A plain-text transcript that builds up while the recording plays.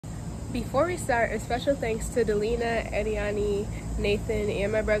Before we start, a special thanks to Delina, Ediani, Nathan, and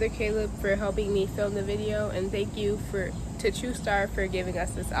my brother Caleb for helping me film the video, and thank you to TrueStar for giving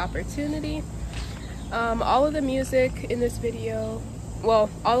us this opportunity. All of the music in this video, well,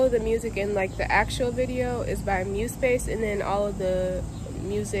 all of the music in like the actual video is by MuSpace, and then all of the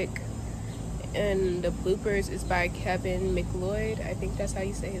music and the bloopers is by Kevin McLeod. I think that's how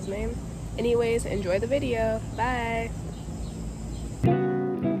you say his name. Anyways, enjoy the video. Bye.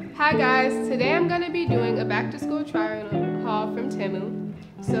 Hi guys, today I'm going to be doing a back to school try on haul from TEMU.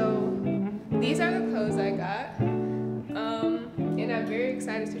 So these are the clothes I got, and I'm very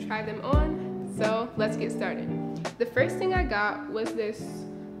excited to try them on. So let's get started. The first thing I got was this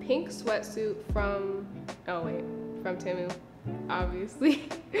pink sweatsuit from TEMU, obviously.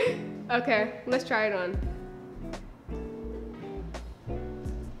 Okay, let's try it on.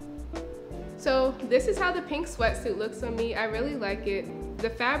 So this is how the pink sweatsuit looks on me. I really like it. The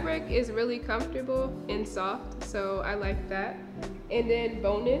fabric is really comfortable and soft, so I like that. And then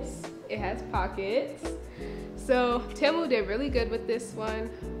bonus, it has pockets. So TEMU did really good with this one.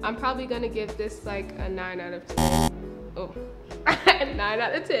 I'm probably gonna give this like a 9 out of 10. Oh, 9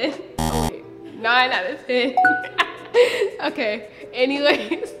 out of 10. Oh wait, 9 out of 10. Okay,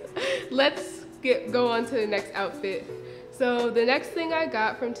 anyways, let's go on to the next outfit. So the next thing I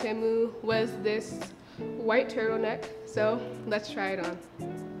got from TEMU was this white turtleneck. So let's try it on.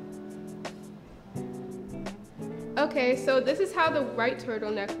 Okay, so this is how the white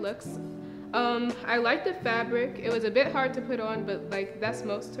turtleneck looks. I like the fabric. It was a bit hard to put on, but like that's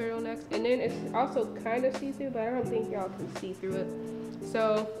most turtlenecks. And then it's also kind of see-through, but I don't think y'all can see through it.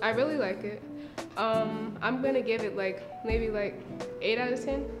 So I really like it. I'm gonna give it like maybe like 8 out of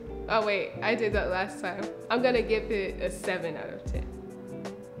 10. Oh wait, I did that last time. I'm gonna give it a 7 out of 10.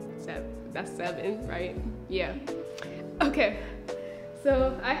 7, that's 7, right? Yeah. Okay,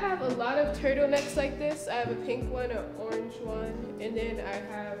 so I have a lot of turtlenecks like this. I have a pink one, an orange one, and then I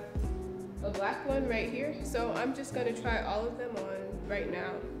have a black one right here. So I'm just gonna try all of them on right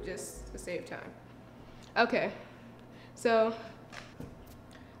now, just to save time. Okay, so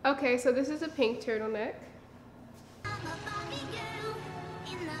this is a pink turtleneck.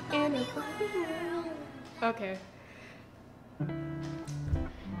 Okay.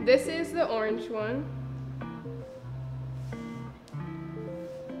 This is the orange one.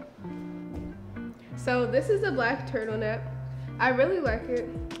 So this is the black turtleneck. I really like it.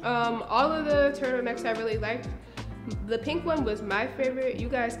 All of the turtlenecks I really liked. The pink one was my favorite. You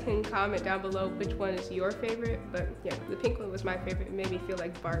guys can comment down below which one is your favorite. But yeah, the pink one was my favorite. It made me feel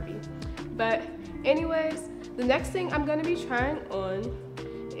like Barbie. But anyways, the next thing I'm gonna be trying on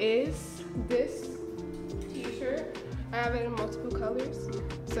is this t-shirt. I have it in multiple colors.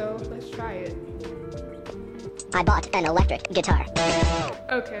 So let's try it. I bought an electric guitar.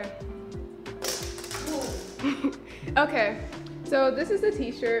 Okay. Okay, so this is the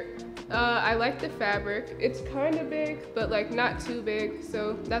t-shirt. I like the fabric. It's kind of big, but like not too big,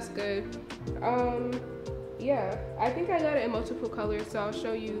 so that's good. Yeah, I think I got it in multiple colors, so I'll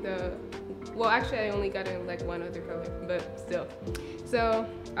show you well, actually I only got it in like one other color, but still. So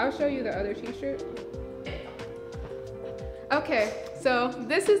I'll show you the other t-shirt. Okay, so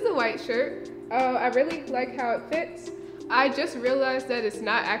this is the white shirt. I really like how it fits. I just realized that it's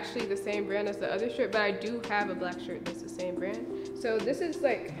not actually the same brand as the other shirt, but I do have a black shirt that's the same brand. So this is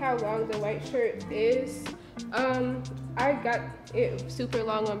like how long the white shirt is. I got it super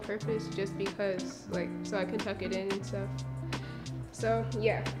long on purpose just because like, so I can tuck it in and stuff. So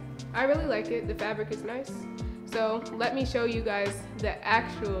yeah, I really like it. The fabric is nice. So let me show you guys the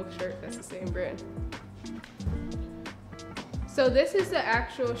actual shirt that's the same brand. So this is the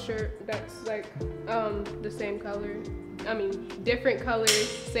actual shirt that's like the same color. I mean, different colors,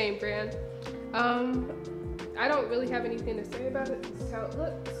 same brand. I don't really have anything to say about it. This is how it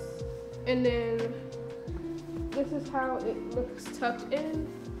looks. And then this is how it looks tucked in.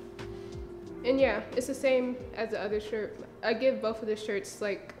 And yeah, it's the same as the other shirt. I give both of the shirts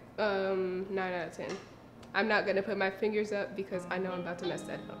like 9 out of 10. I'm not gonna put my fingers up because I know I'm about to mess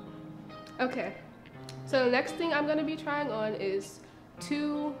that up. Okay, so the next thing I'm gonna be trying on is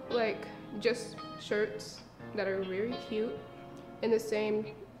two like just shirts that are very cute in the same,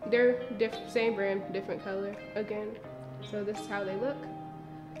 same brand, different color again. So this is how they look,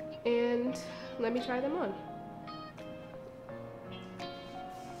 and let me try them on.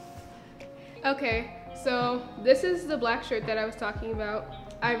 Okay, so this is the black shirt that I was talking about.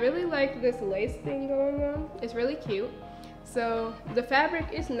 I really like this lace thing going on. It's really cute. So the fabric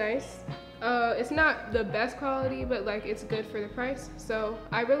is nice. It's not the best quality, but like it's good for the price. So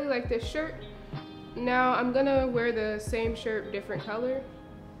I really like this shirt. Now I'm gonna wear the same shirt, different color.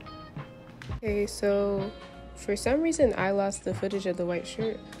 Okay, so for some reason I lost the footage of the white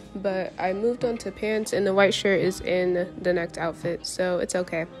shirt, but I moved on to pants and the white shirt is in the next outfit, so it's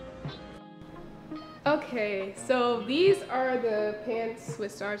okay. Okay, so these are the pants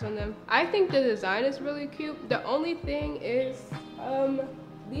with stars on them. I think the design is really cute. The only thing is,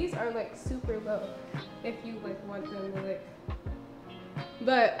 these are like super low if you like want them to like,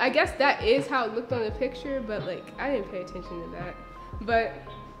 but I guess that is how it looked on the picture, but like I didn't pay attention to that. But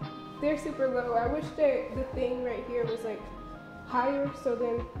they're super low. I wish that the thing right here was like higher, so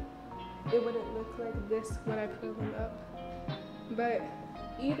then it wouldn't look like this when I pull them up. But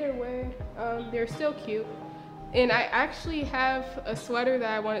either way, they're still cute. And I actually have a sweater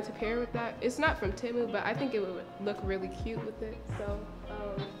that I wanted to pair with that. It's not from TEMU, but I think it would look really cute with it. So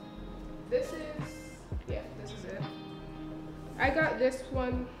this is it. I got this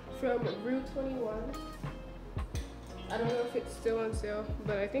one from Rue 21. I don't know if it's still on sale,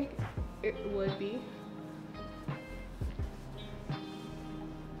 but I think it would be.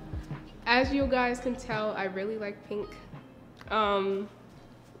 As you guys can tell, I really like pink.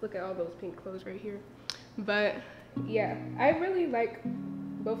 Look at all those pink clothes right here. But yeah, I really like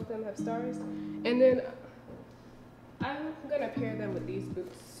both of them have stars. And then I'm gonna pair them with these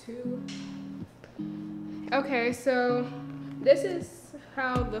boots too. Okay, so this is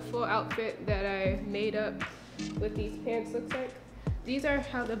how the full outfit that I made up with these pants looks like. These are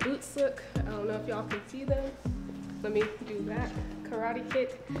how the boots look. I don't know if y'all can see them. Let me do that karate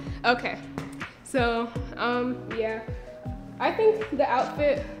kick. Okay, so yeah, I think the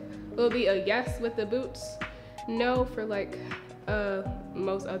outfit will be a yes with the boots, no for like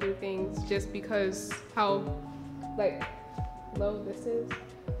most other things, just because how like low this is.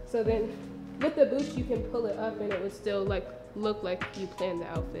 So then with the boots you can pull it up and it would still like look like you planned the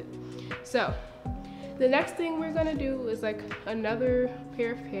outfit. So the next thing we're gonna do is like another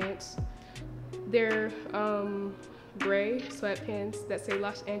pair of pants. They're gray sweatpants that say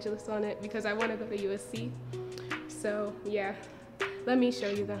Los Angeles on it because I want to go to USC. So yeah, let me show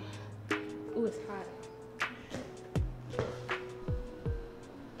you them. Ooh, it's hot.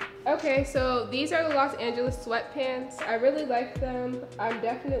 Okay, so these are the Los Angeles sweatpants. I really like them. I'm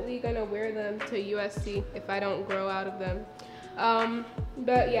definitely gonna wear them to USC if I don't grow out of them.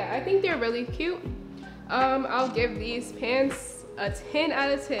 But yeah, I think they're really cute. I'll give these pants a 10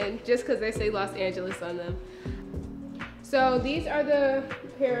 out of 10 just because they say Los Angeles on them. So these are the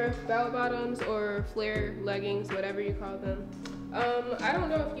pair of bell bottoms or flare leggings, whatever you call them. I don't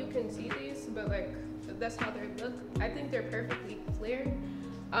know if you can see these, but like that's how they look. I think they're perfectly flared.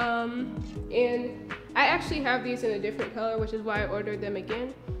 And I actually have these in a different color, which is why I ordered them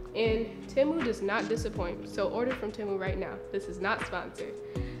again. And TEMU does not disappoint, so order from TEMU right now. This is not sponsored.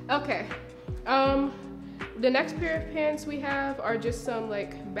 Okay. The next pair of pants we have are just some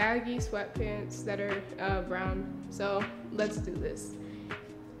like baggy sweatpants that are brown. So let's do this.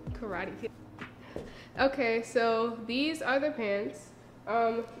 Karate kick. Okay, so these are the pants.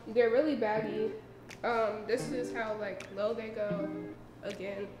 They're really baggy. This is how like low they go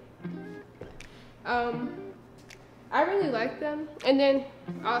again. I really like them. And then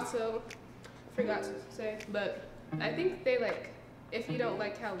also, forgot to say, but I think they like, if you don't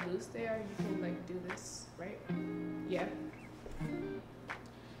like how loose they are, you can like do this, right? Yeah.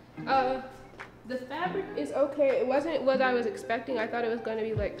 The fabric is okay. It wasn't what I was expecting. I thought it was gonna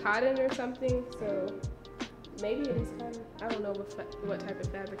be like cotton or something, so maybe it is cotton. I don't know what type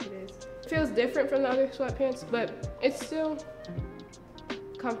of fabric it is. It feels different from the other sweatpants, but it's still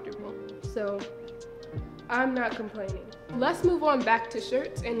comfortable, so I'm not complaining. Let's move on back to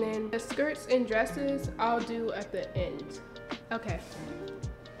shirts, and then the skirts and dresses I'll do at the end. Okay.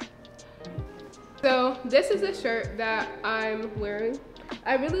 So this is a shirt that I'm wearing.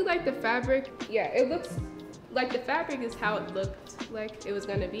 I really like the fabric. Yeah, it looks like the fabric is how it looked like it was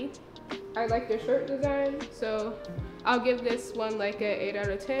gonna be. I like the shirt design, so I'll give this one like an 8 out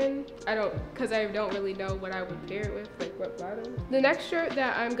of 10. Cause I don't really know what I would pair it with, like what bottom. The next shirt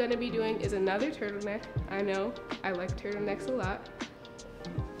that I'm gonna be doing is another turtleneck. I know, I like turtlenecks a lot.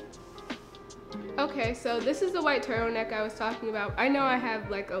 Okay, so this is the white turtleneck I was talking about. I know I have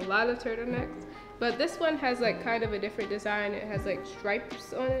like a lot of turtlenecks, but this one has like kind of a different design. It has like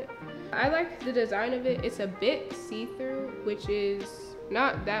stripes on it. I like the design of it. It's a bit see-through, which is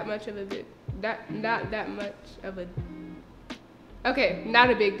not that much of a bit, not that much of a, okay, not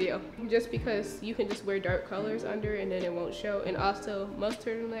a big deal. Just because you can just wear dark colors under and then it won't show. And also most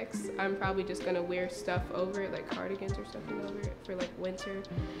turtlenecks, I'm probably just gonna wear stuff over it, like cardigans or something over it for like winter.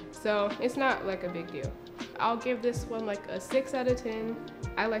 So it's not like a big deal. I'll give this one like a 6 out of 10.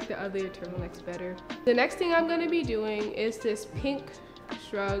 I like the other turtlenecks better. The next thing I'm gonna be doing is this pink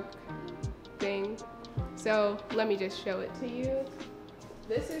shrug thing. So let me just show it to you.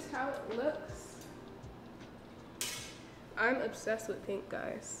 This is how it looks. I'm obsessed with pink,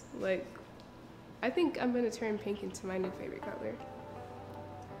 guys. Like, I think I'm gonna turn pink into my new favorite color.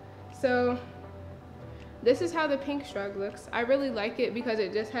 So this is how the pink shrug looks. I really like it because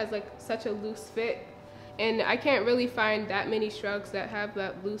it just has like such a loose fit, and I can't really find that many shrugs that have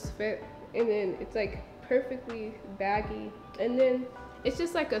that loose fit. And then it's like perfectly baggy, and then it's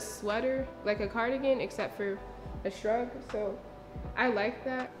just like a sweater, like a cardigan, except for a shrug. So I like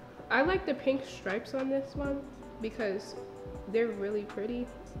that. I like the pink stripes on this one because they're really pretty,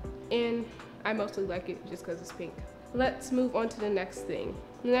 and I mostly like it just because it's pink. Let's move on to the next thing.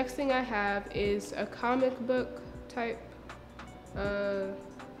 The next thing I have is a comic book type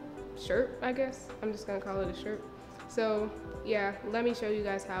shirt, I guess. I'm just gonna call it a shirt. So yeah, let me show you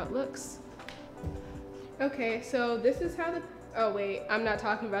guys how it looks. Okay, so this is how the, oh wait, I'm not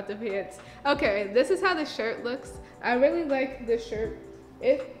talking about the pants. Okay, this is how the shirt looks. I really like this shirt.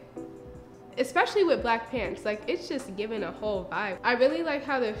 Especially with black pants, like it's just giving a whole vibe. I really like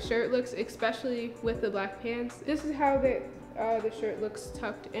how the shirt looks, especially with the black pants. This is how the shirt looks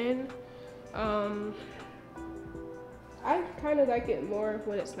tucked in. I kind of like it more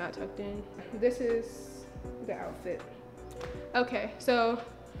when it's not tucked in. This is the outfit. Okay, so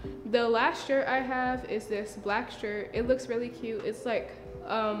the last shirt I have is this black shirt. It looks really cute. It's like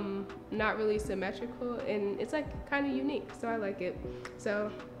not really symmetrical, and it's like kind of unique, so I like it.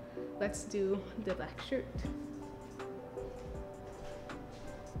 So let's do the black shirt.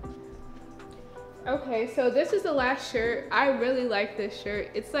 Okay, so this is the last shirt. I really like this shirt.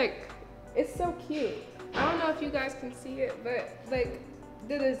 It's like, it's so cute. I don't know if you guys can see it, but like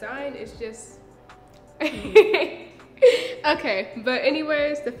the design is just okay, but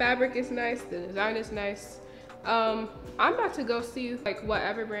anyways, the fabric is nice, the design is nice. I'm about to go see like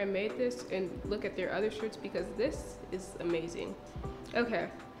whatever brand made this and look at their other shirts because this is amazing. Okay,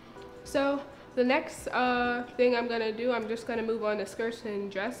 so the next thing I'm gonna do, I'm just gonna move on to skirts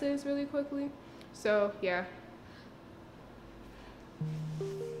and dresses really quickly. So yeah.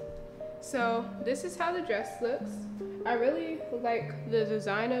 So this is how the dress looks. I really like the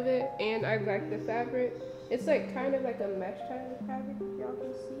design of it, and I like the fabric. It's like kind of like a mesh type of fabric, if y'all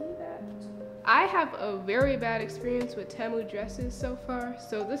can see that. I have a very bad experience with TEMU dresses so far,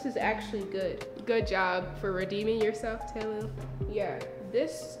 so this is actually good. Good job for redeeming yourself, TEMU. Yeah,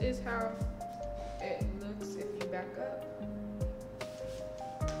 this is how it looks if you back up.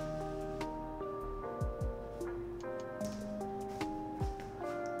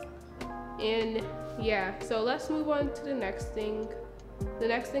 And yeah, so let's move on to the next thing. The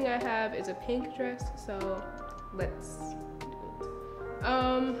next thing I have is a pink dress, so let's do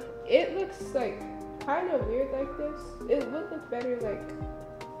it. It looks like kind of weird like this. It would look better like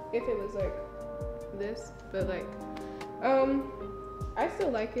if it was like this, but like I still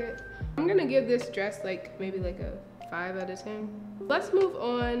like it. I'm gonna give this dress like maybe like a 5 out of 10. Let's move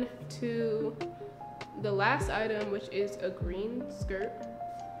on to the last item, which is a green skirt.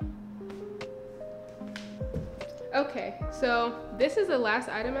 Okay, so this is the last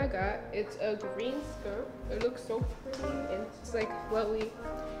item I got. It's a green skirt. It looks so pretty and it's like flowy,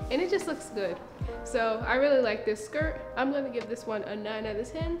 and it just looks good. So I really like this skirt. I'm gonna give this one a 9 out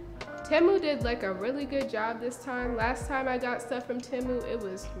of 10. TEMU did like a really good job this time. Last time I got stuff from TEMU, it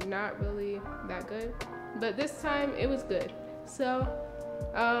was not really that good, but this time it was good. So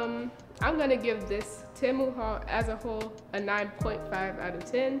I'm gonna give this TEMU haul as a whole a 9.5 out of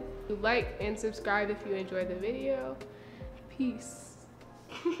 10. Like and subscribe if you enjoyed the video. Peace.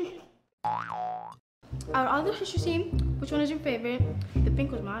 Out of all the shirts you've seen, which one is your favorite? The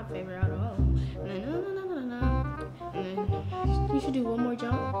pink was my favorite out of all. And then you should do one more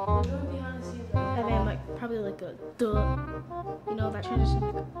jump. And then like probably like a duh. You know that transition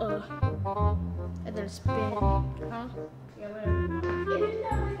like and then a spin. Huh? Yeah, whatever. Isn't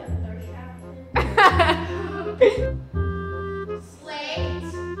that like a third outfit?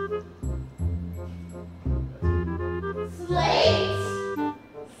 Slate. Slate.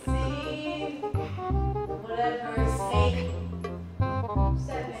 C. Whatever. Snake.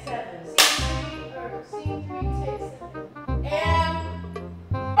 7. C3 or C3 takes 7. And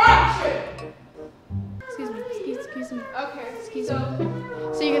action. Excuse me. Okay, Excuse me.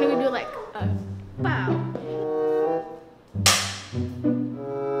 So you're gonna go do like a bow.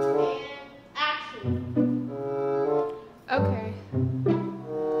 And action. Okay.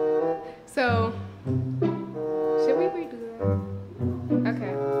 So should we redo that?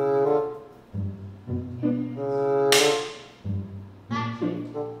 Okay.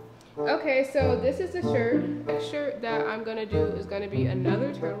 Okay, so this is the shirt. The shirt that I'm gonna do is gonna be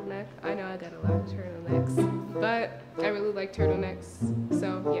another turtleneck. I know I got a lot of turtlenecks, but I really like turtlenecks,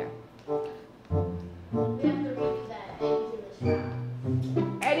 so yeah. We have to read that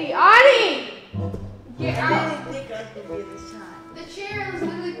Eddie, Ani! Get I out! didn't think I could get a shot. The chair was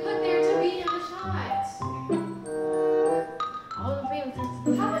literally put there